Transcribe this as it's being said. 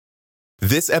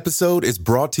This episode is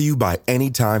brought to you by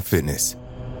Anytime Fitness.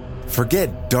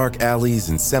 Forget dark alleys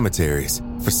and cemeteries.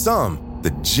 For some,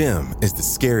 the gym is the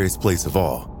scariest place of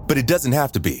all, but it doesn't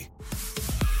have to be.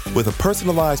 With a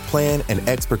personalized plan and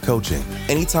expert coaching,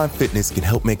 Anytime Fitness can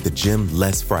help make the gym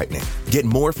less frightening. Get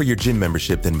more for your gym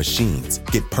membership than machines.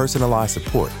 Get personalized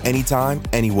support anytime,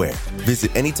 anywhere.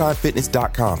 Visit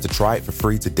AnytimeFitness.com to try it for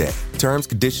free today. Terms,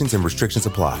 conditions, and restrictions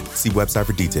apply. See website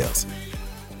for details.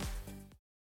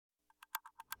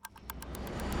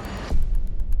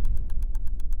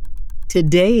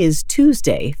 Today is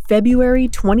Tuesday, February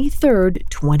 23rd,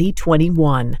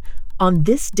 2021. On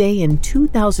this day in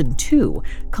 2002,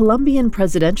 Colombian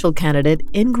presidential candidate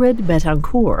Ingrid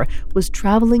Betancourt was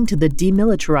traveling to the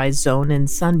demilitarized zone in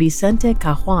San Vicente,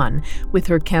 Cajuan, with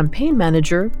her campaign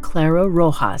manager, Clara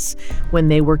Rojas, when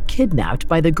they were kidnapped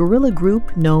by the guerrilla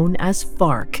group known as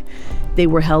FARC. They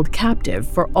were held captive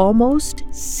for almost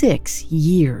 6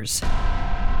 years.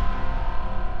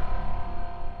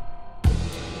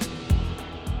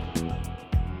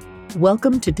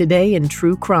 Welcome to Today in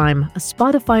True Crime, a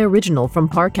Spotify original from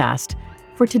Parcast.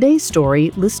 For today's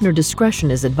story, listener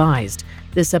discretion is advised.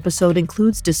 This episode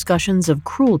includes discussions of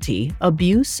cruelty,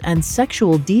 abuse, and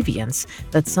sexual deviance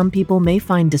that some people may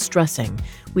find distressing.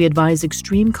 We advise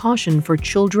extreme caution for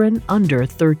children under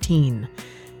 13.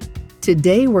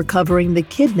 Today we're covering the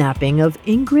kidnapping of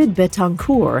Ingrid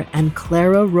Betancourt and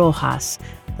Clara Rojas.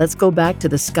 Let's go back to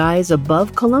the skies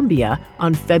above Colombia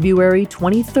on February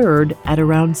 23rd at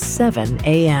around 7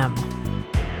 a.m.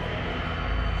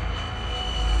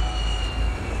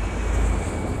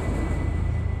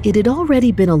 It had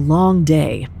already been a long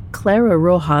day. Clara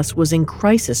Rojas was in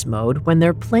crisis mode when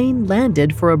their plane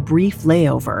landed for a brief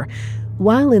layover.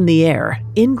 While in the air,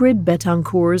 Ingrid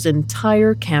Betancourt's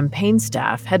entire campaign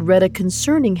staff had read a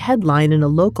concerning headline in a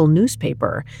local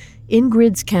newspaper.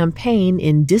 Ingrid's campaign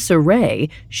in disarray,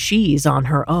 she's on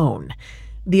her own.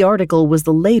 The article was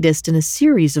the latest in a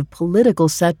series of political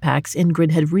setbacks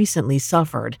Ingrid had recently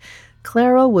suffered.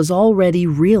 Clara was already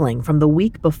reeling from the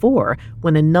week before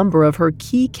when a number of her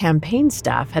key campaign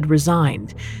staff had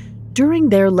resigned. During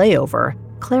their layover,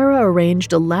 Clara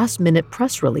arranged a last-minute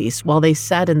press release while they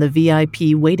sat in the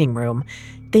VIP waiting room.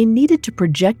 They needed to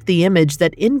project the image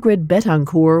that Ingrid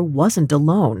Betancourt wasn't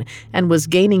alone and was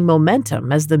gaining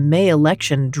momentum as the May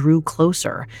election drew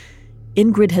closer.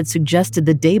 Ingrid had suggested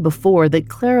the day before that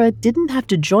Clara didn't have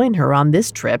to join her on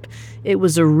this trip. It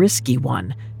was a risky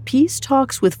one. Peace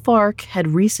talks with FARC had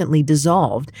recently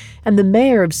dissolved, and the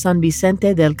mayor of San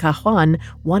Vicente del Cajuan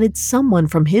wanted someone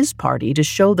from his party to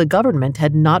show the government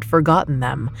had not forgotten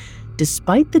them.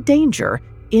 Despite the danger,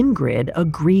 Ingrid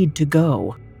agreed to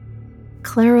go.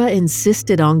 Clara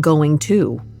insisted on going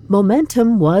too.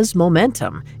 Momentum was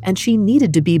momentum, and she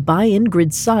needed to be by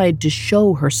Ingrid's side to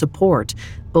show her support,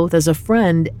 both as a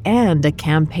friend and a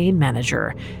campaign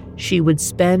manager. She would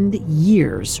spend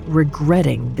years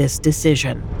regretting this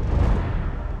decision.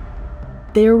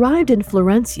 They arrived in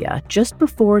Florencia just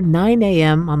before 9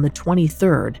 a.m. on the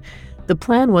 23rd. The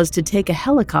plan was to take a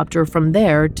helicopter from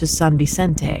there to San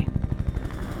Vicente.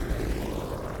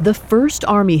 The first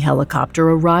Army helicopter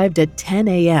arrived at 10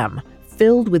 a.m.,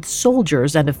 filled with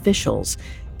soldiers and officials.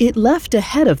 It left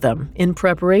ahead of them in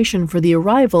preparation for the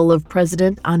arrival of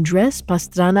President Andrés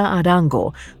Pastrana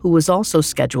Arango, who was also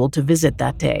scheduled to visit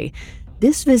that day.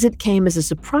 This visit came as a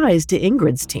surprise to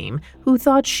Ingrid's team, who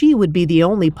thought she would be the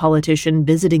only politician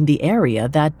visiting the area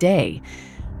that day.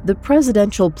 The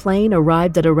presidential plane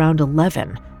arrived at around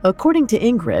 11. According to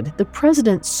Ingrid, the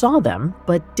president saw them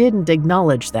but didn't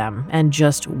acknowledge them and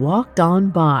just walked on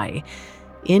by.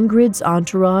 Ingrid's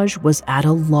entourage was at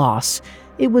a loss.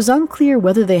 It was unclear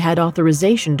whether they had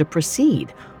authorization to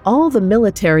proceed. All the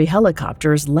military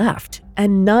helicopters left,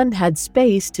 and none had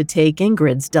space to take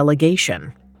Ingrid's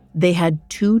delegation. They had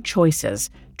two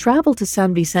choices: travel to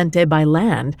San Vicente by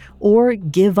land or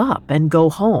give up and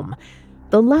go home.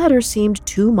 The latter seemed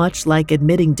too much like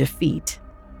admitting defeat.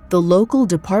 The local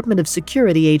Department of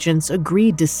Security agents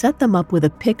agreed to set them up with a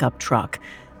pickup truck,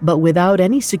 but without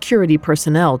any security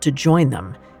personnel to join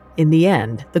them. In the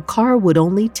end, the car would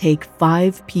only take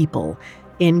 5 people: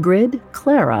 Ingrid,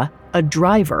 Clara, a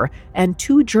driver, and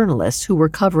 2 journalists who were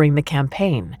covering the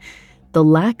campaign. The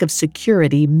lack of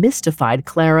security mystified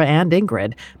Clara and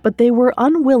Ingrid, but they were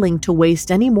unwilling to waste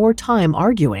any more time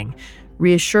arguing.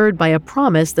 Reassured by a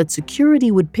promise that security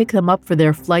would pick them up for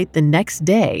their flight the next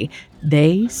day,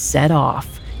 they set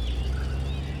off.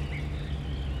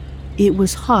 It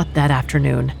was hot that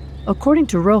afternoon. According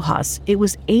to Rojas, it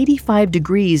was 85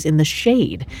 degrees in the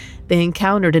shade. They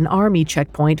encountered an army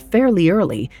checkpoint fairly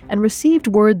early and received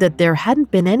word that there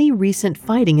hadn't been any recent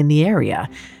fighting in the area.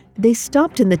 They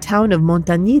stopped in the town of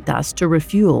Montañitas to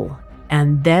refuel,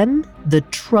 and then the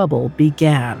trouble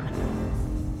began.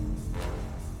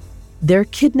 Their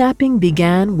kidnapping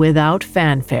began without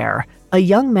fanfare. A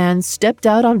young man stepped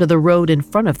out onto the road in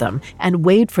front of them and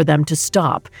waved for them to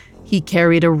stop. He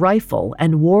carried a rifle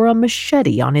and wore a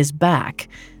machete on his back.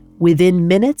 Within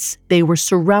minutes, they were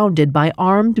surrounded by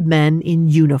armed men in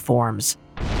uniforms.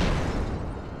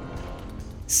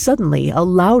 Suddenly, a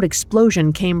loud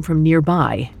explosion came from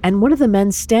nearby, and one of the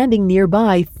men standing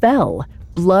nearby fell,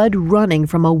 blood running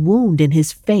from a wound in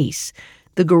his face.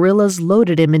 The guerrillas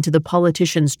loaded him into the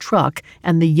politician's truck,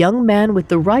 and the young man with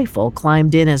the rifle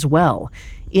climbed in as well.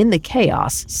 In the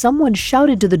chaos, someone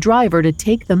shouted to the driver to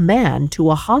take the man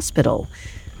to a hospital.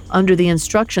 Under the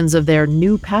instructions of their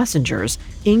new passengers,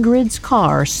 Ingrid's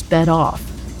car sped off.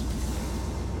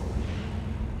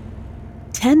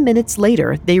 10 minutes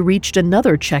later, they reached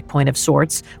another checkpoint of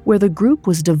sorts where the group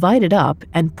was divided up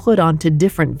and put onto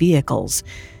different vehicles.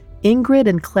 Ingrid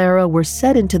and Clara were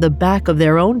set into the back of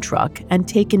their own truck and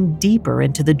taken deeper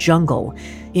into the jungle.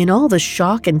 In all the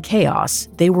shock and chaos,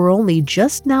 they were only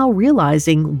just now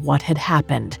realizing what had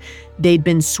happened. They'd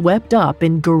been swept up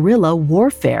in guerrilla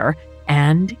warfare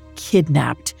and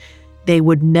kidnapped. They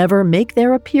would never make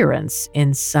their appearance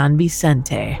in San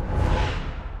Vicente.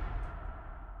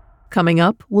 Coming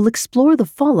up, we'll explore the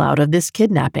fallout of this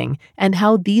kidnapping and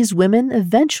how these women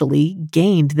eventually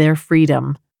gained their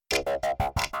freedom.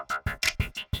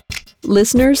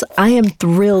 Listeners, I am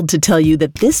thrilled to tell you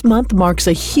that this month marks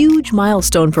a huge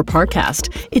milestone for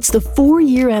Parcast. It's the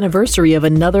 4-year anniversary of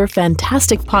another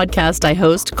fantastic podcast I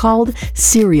host called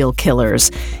Serial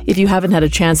Killers. If you haven't had a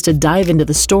chance to dive into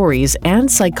the stories and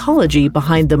psychology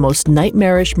behind the most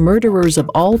nightmarish murderers of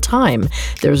all time,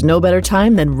 there's no better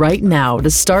time than right now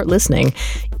to start listening.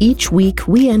 Each week,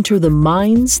 we enter the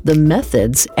minds, the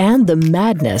methods, and the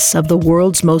madness of the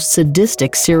world's most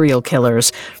sadistic serial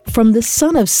killers. From the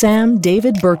son of Sam,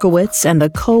 David Berkowitz, and the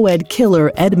co-ed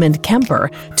killer Edmund Kemper,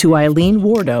 to Eileen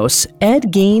Wardos,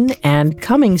 Ed Gein, and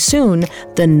coming soon,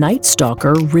 the Night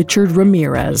Stalker Richard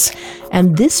Ramirez.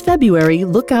 And this February,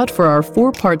 look out for our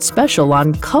 4-part special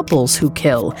on couples who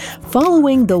kill,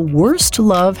 following the worst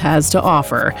love has to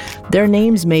offer. Their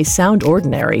names may sound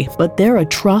ordinary, but their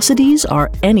atrocities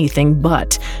are anything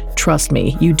but. Trust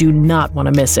me, you do not want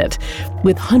to miss it.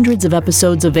 With hundreds of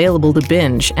episodes available to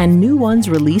binge and new ones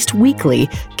released weekly,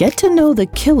 get to know the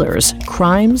killers,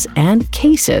 crimes, and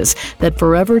cases that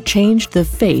forever changed the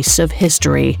face of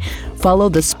history. Follow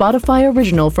the Spotify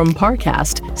original from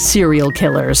Parcast, Serial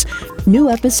Killers. New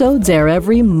episodes air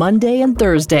every Monday and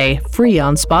Thursday, free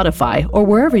on Spotify or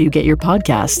wherever you get your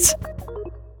podcasts.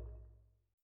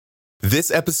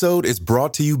 This episode is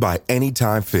brought to you by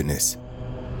Anytime Fitness.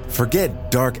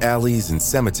 Forget dark alleys and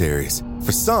cemeteries.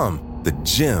 For some, the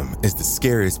gym is the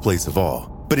scariest place of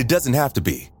all, but it doesn't have to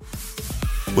be.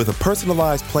 With a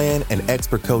personalized plan and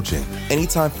expert coaching,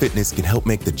 Anytime Fitness can help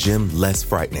make the gym less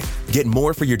frightening. Get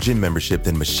more for your gym membership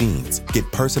than machines. Get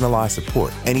personalized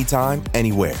support anytime,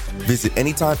 anywhere. Visit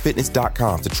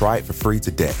AnytimeFitness.com to try it for free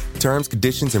today. Terms,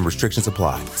 conditions, and restrictions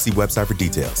apply. See website for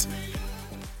details.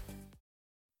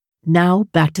 Now,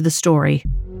 back to the story.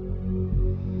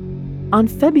 On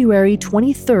February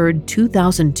 23,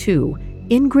 2002,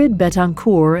 Ingrid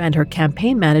Betancourt and her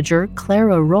campaign manager,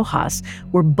 Clara Rojas,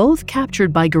 were both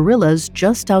captured by guerrillas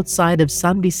just outside of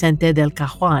San Vicente del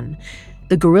Cajuan.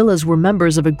 The guerrillas were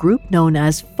members of a group known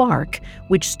as FARC,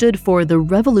 which stood for the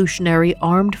Revolutionary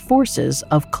Armed Forces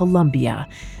of Colombia.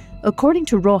 According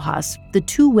to Rojas, the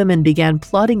two women began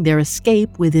plotting their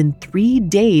escape within 3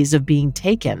 days of being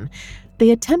taken.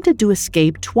 They attempted to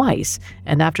escape twice,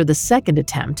 and after the second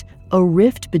attempt, a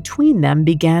rift between them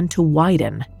began to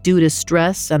widen due to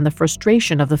stress and the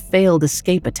frustration of the failed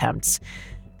escape attempts.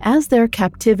 As their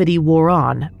captivity wore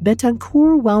on,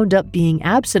 Betancourt wound up being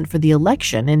absent for the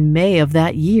election in May of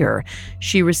that year.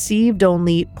 She received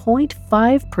only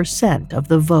 0.5% of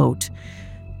the vote.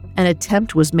 An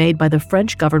attempt was made by the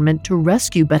French government to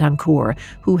rescue Betancourt,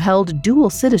 who held dual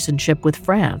citizenship with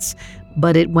France,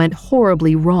 but it went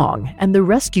horribly wrong, and the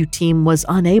rescue team was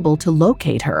unable to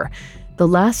locate her. The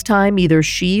last time either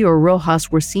she or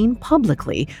Rojas were seen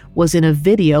publicly was in a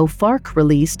video FARC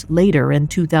released later in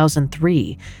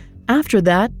 2003. After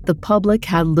that, the public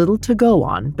had little to go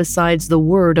on besides the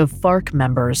word of FARC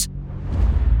members.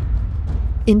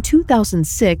 In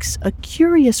 2006, a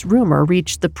curious rumor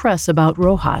reached the press about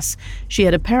Rojas. She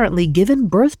had apparently given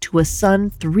birth to a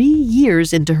son 3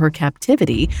 years into her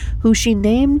captivity, who she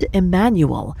named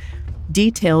Emmanuel.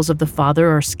 Details of the father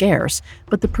are scarce,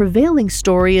 but the prevailing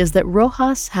story is that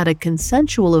Rojas had a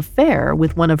consensual affair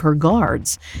with one of her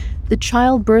guards. The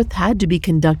childbirth had to be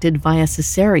conducted via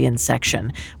cesarean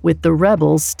section, with the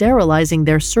rebels sterilizing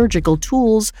their surgical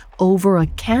tools over a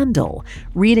candle,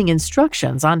 reading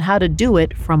instructions on how to do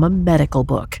it from a medical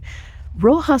book.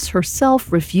 Rojas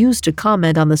herself refused to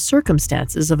comment on the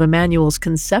circumstances of Emmanuel's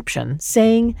conception,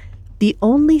 saying, "The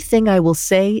only thing I will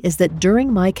say is that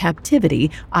during my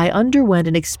captivity, I underwent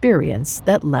an experience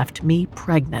that left me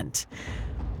pregnant."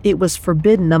 It was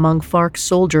forbidden among FARC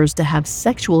soldiers to have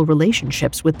sexual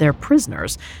relationships with their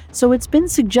prisoners, so it's been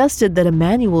suggested that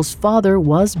Emmanuel's father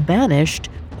was banished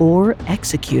or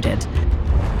executed.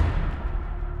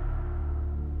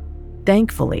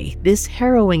 Thankfully, this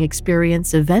harrowing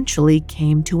experience eventually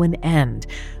came to an end.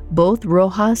 Both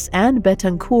Rojas and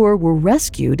Betancourt were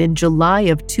rescued in July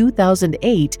of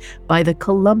 2008 by the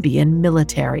Colombian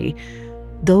military.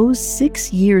 Those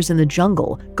 6 years in the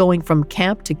jungle, going from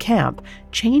camp to camp,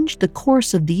 changed the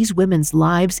course of these women's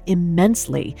lives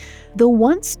immensely. The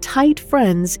once tight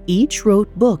friends each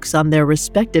wrote books on their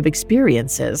respective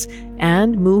experiences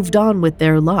and moved on with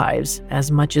their lives, as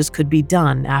much as could be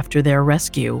done after their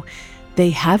rescue.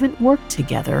 They haven't worked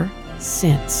together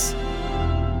since.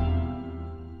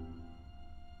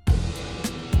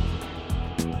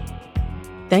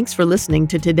 Thanks for listening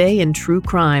to Today in True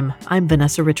Crime. I'm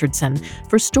Vanessa Richardson.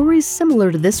 For stories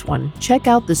similar to this one, check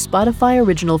out the Spotify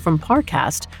original from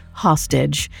Parcast,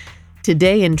 Hostage.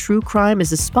 Today in True Crime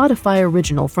is a Spotify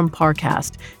original from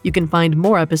Parcast. You can find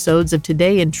more episodes of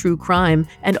Today in True Crime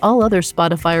and all other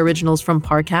Spotify originals from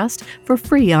Parcast for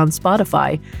free on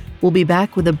Spotify. We'll be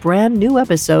back with a brand new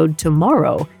episode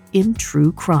tomorrow in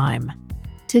True Crime.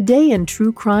 Today in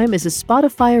True Crime is a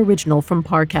Spotify original from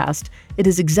Parcast. It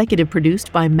is executive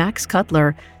produced by Max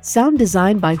Cutler, sound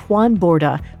designed by Juan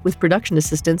Borda, with production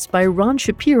assistance by Ron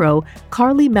Shapiro,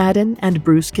 Carly Madden, and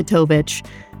Bruce Kitovich.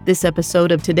 This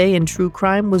episode of Today in True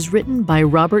Crime was written by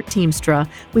Robert Teamstra,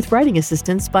 with writing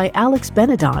assistance by Alex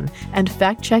Benedon and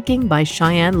fact-checking by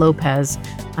Cheyenne Lopez.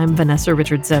 I'm Vanessa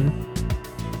Richardson.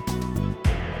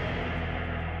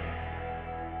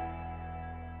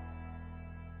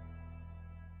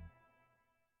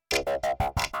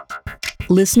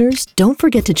 Listeners, don't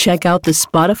forget to check out the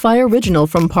Spotify original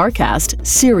from Parcast,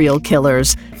 Serial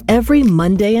Killers. Every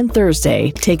Monday and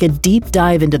Thursday, take a deep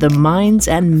dive into the minds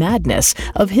and madness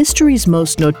of history's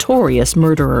most notorious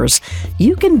murderers.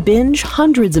 You can binge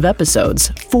hundreds of episodes,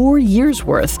 4 years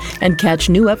worth, and catch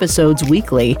new episodes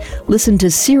weekly. Listen to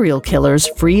Serial Killers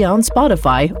free on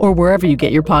Spotify or wherever you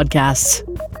get your podcasts.